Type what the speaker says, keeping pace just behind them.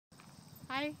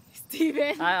Hi,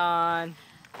 Steven. Hi, On.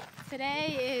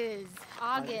 Today is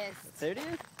August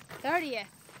 30th? 30th.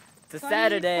 It's a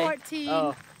Saturday. 2014.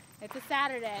 Oh, It's a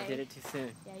Saturday. I did it too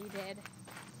soon. Yeah, you did.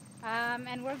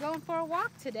 And we're going for a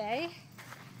walk today.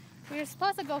 We were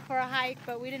supposed to go for a hike,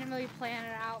 but we didn't really plan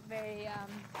it out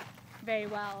very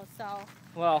well. So.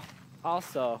 Well,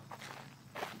 also,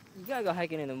 you gotta go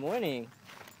hiking in the morning.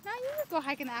 No, you would go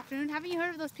hike in the afternoon. Haven't you heard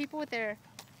of those people with their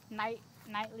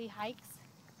nightly hikes?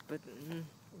 But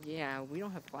yeah, we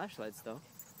don't have flashlights though.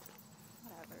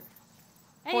 Whatever.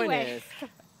 Point Anyway. is,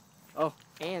 oh,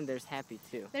 and there's Happy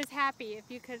too. There's Happy, if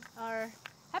you could, or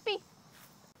Happy.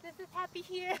 This is Happy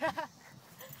here.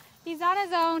 He's on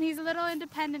his own. He's a little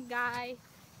independent guy.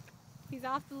 He's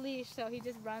off the leash, so he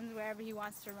just runs wherever he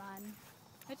wants to run,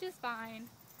 which is fine.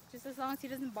 Just as long as he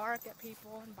doesn't bark at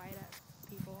people and bite at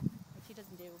people, which he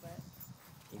doesn't do, but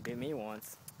He bit me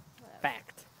once. whatever.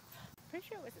 Fact. Pretty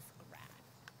sure it was a scratch.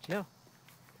 No,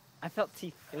 I felt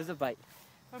teeth. It was a bite.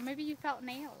 Or maybe you felt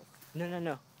nails.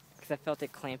 No, because I felt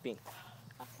it clamping.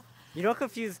 You don't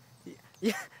confuse.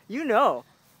 You know,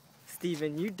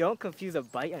 Steven, you don't confuse a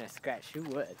bite and a scratch. Who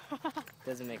would?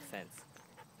 Doesn't make sense.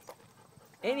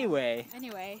 Anyway,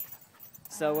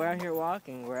 so we're out here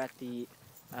walking. We're at the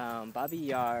Babi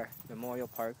Yar Memorial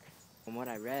Park. From what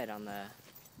I read on the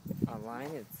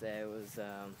online, it was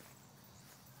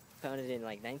founded in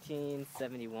like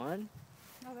 1971.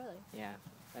 Oh, really? Yeah,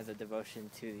 as a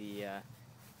devotion to the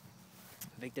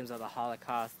victims of the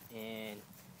Holocaust in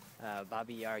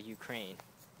Babi Yar, Ukraine.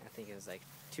 I think it was like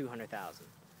 200,000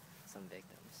 some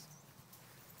victims.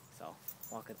 So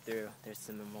walking through, there's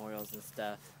some memorials and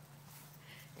stuff.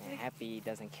 And Happy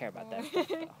doesn't care about that stuff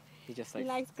though. He just He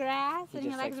likes grass and he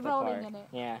just likes the rolling park. in it.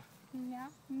 Yeah.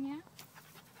 Yeah.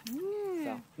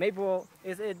 So maybe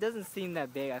it doesn't seem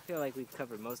that big. I feel like we've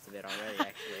covered most of it already,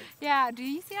 actually. Yeah. Do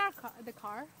you see the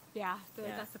car? Yeah,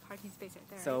 Yeah. That's the parking space right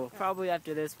there. So right? probably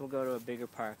after this, we'll go to a bigger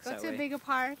park. Go so to that a way bigger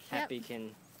park. Happy Yep.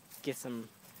 can get some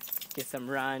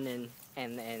run and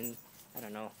I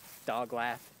don't know, dog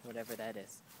laugh, whatever that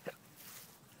is.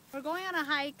 We're going on a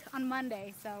hike on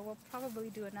Monday, so we'll probably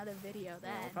do another video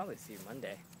then. We'll probably see you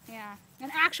Monday. Yeah,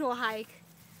 an actual hike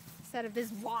instead of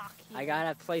this walk. I got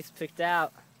a place picked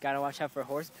out. Gotta watch out for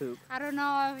horse poop. I don't know.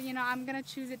 I'm gonna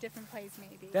choose a different place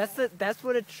maybe. That's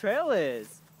what a trail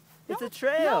is. It's No, a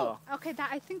trail. No. Okay,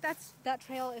 I think that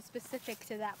trail is specific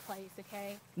to that place.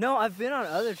 Okay. No, I've been on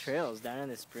other trails down in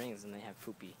the springs and they have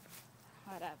poopy.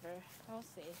 Whatever. We'll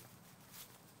see.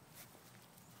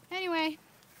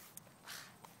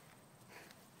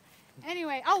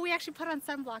 Anyway, oh, we actually put on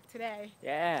sunblock today.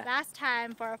 Yeah. Last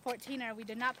time for our 14er, we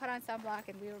did not put on sunblock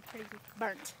and we were pretty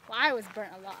burnt. Well, I was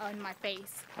burnt a lot on my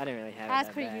face. I didn't really have That's it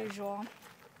that pretty bad. usual.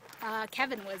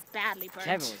 Kevin was badly burnt.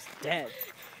 Kevin was dead.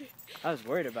 I was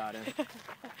worried about him.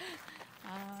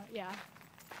 Yeah.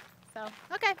 So,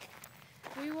 okay.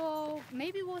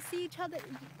 Maybe we'll see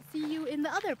you in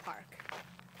the other park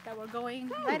that we're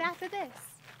going right after this.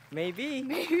 Maybe.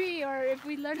 Maybe, or if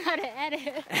we learn how to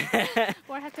edit,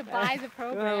 or have to buy the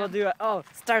program. We'll do it. Oh,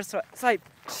 star swipe.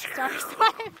 Star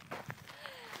swipe.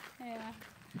 Yeah.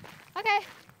 Okay.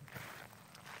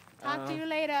 Talk to you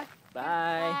later. Bye.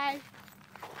 Bye.